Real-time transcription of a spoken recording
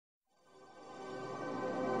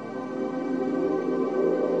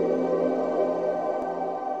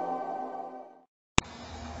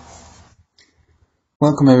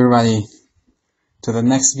Welcome everybody to the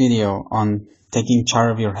next video on taking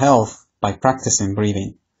charge of your health by practicing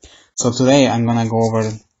breathing. So today right now I'm gonna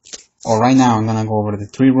go over the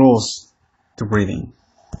 3 rules to breathing.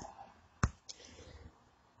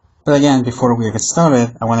 But again, before we get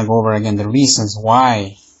started, I want to go over again the reasons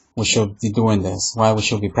why we should be doing this, why we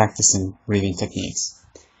should be practicing breathing techniques.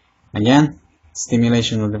 Again,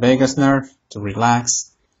 stimulation of the vagus nerve to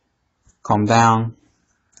relax, calm down,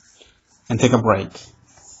 and take a break.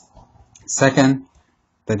 Second,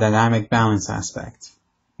 the dynamic balance aspect.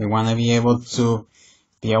 We want to be able to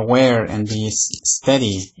be aware and be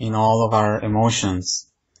steady in all of our emotions.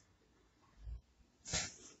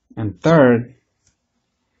 And third,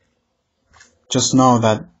 just know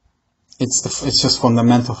that it's just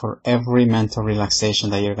fundamental for every mental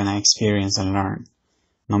relaxation that you're going to experience and learn.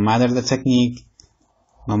 No matter the technique,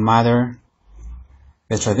 no matter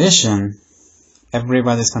the tradition,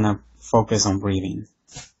 everybody's going to focus on breathing.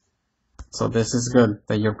 So this is good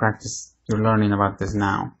that you're learning about this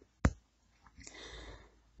now.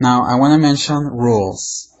 Now I want to mention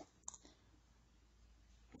rules,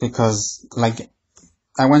 because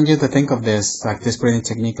I want you to think of this breathing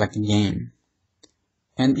technique like a game.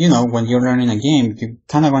 And when you're learning a game, you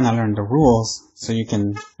kind of want to learn the rules so you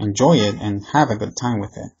can enjoy it and have a good time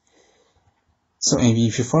with it. So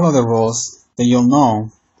if you follow the rules, then you'll know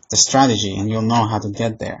the strategy and you'll know how to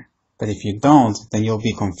get there. But if you don't, then you'll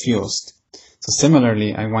be confused. So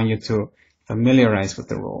similarly, I want you to familiarize with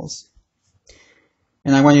the rules.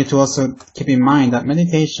 And I want you to also keep in mind that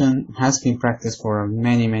meditation has been practiced for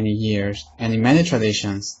many, many years. And in many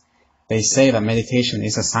traditions, they say that meditation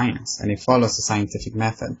is a science and it follows a scientific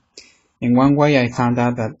method. In one way, I found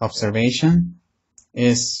out that observation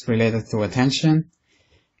is related to attention,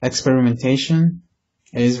 experimentation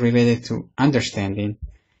is related to understanding,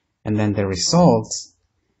 and then the result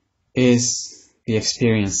is the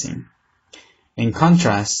experiencing. In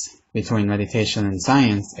contrast between meditation and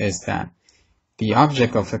science is that the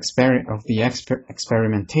object of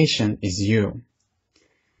experimentation is you.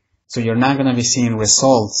 So you're not going to be seeing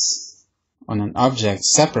results on an object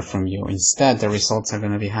separate from you. Instead, the results are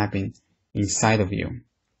going to be happening inside of you.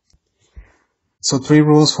 So 3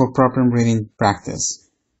 rules for proper breathing practice.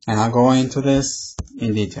 And I'll go into this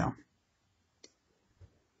in detail.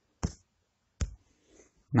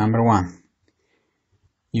 Number 1,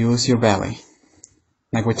 use your belly.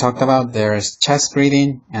 Like we talked about, there is chest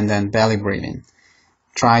breathing and then belly breathing.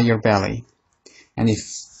 Try your belly. And if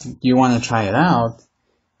you want to try it out,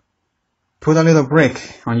 put a little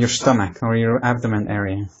brick on your stomach or your abdomen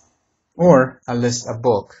area. Or at least a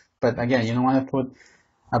book. But again, you don't want to put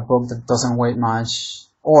a book that doesn't weigh much,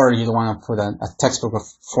 or you don't want to put a textbook of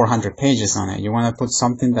 400 pages on it. You want to put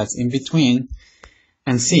something that's in between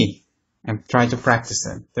and see and try to practice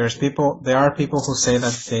it. There are people who say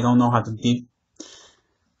that they don't know how to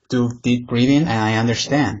do deep breathing, and I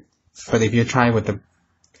understand. But if you try with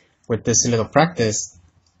this little practice,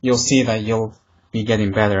 you'll see that you'll be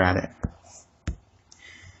getting better at it.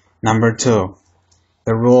 Number 2,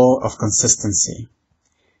 the rule of consistency.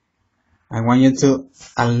 I want you to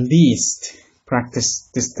at least practice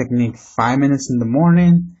this technique 5 minutes in the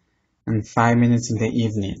morning and 5 minutes in the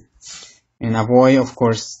evening. And avoid, of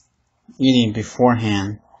course, eating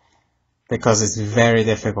beforehand, because it's very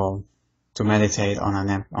difficult to meditate on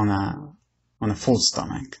a full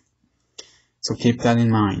stomach. So keep that in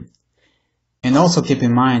mind. And also keep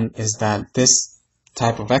in mind is that this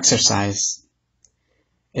type of exercise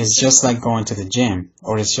is just like going to the gym,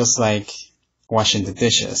 or it's just like washing the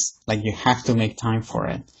dishes. Like, you have to make time for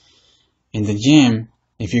it. In the gym,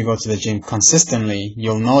 if you go to the gym consistently,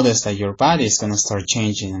 you'll notice that your body is going to start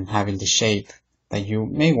changing and having the shape that you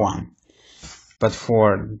may want. But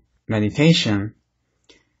for meditation,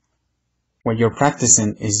 what you're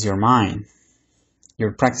practicing is your mind.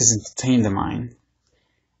 You're practicing to tame the mind.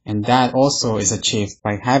 And that also is achieved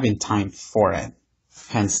by having time for it.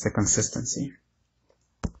 Hence the consistency.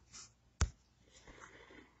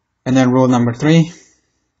 And then rule number 3,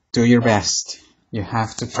 do your best. You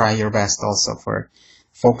have to try your best also for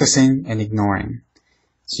focusing and ignoring.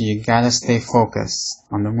 So you gotta stay focused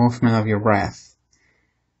on the movement of your breath.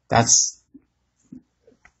 That's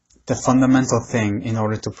the fundamental thing in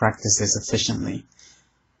order to practice this efficiently.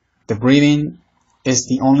 The breathing is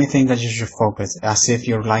the only thing that you should focus, as if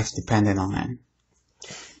your life depended on it.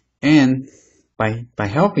 And by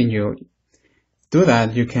helping you do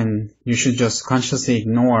that, you should just consciously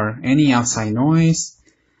ignore any outside noise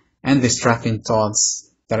and distracting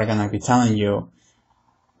thoughts that are going to be telling you,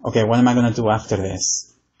 okay, what am I going to do after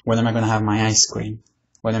this? When am I going to have my ice cream?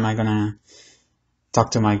 When am I going to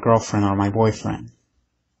talk to my girlfriend or my boyfriend?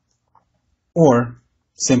 Or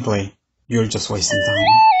simply you're just wasting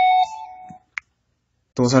time.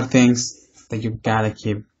 Those are things that you gotta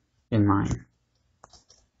keep in mind.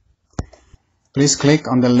 Please click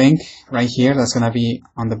on the link right here that's gonna be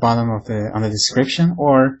on the bottom of the description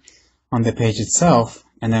or on the page itself,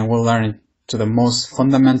 and then we'll learn to the most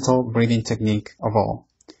fundamental breathing technique of all,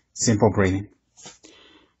 simple breathing.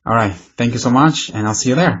 Alright, thank you so much, and I'll see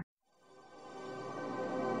you there.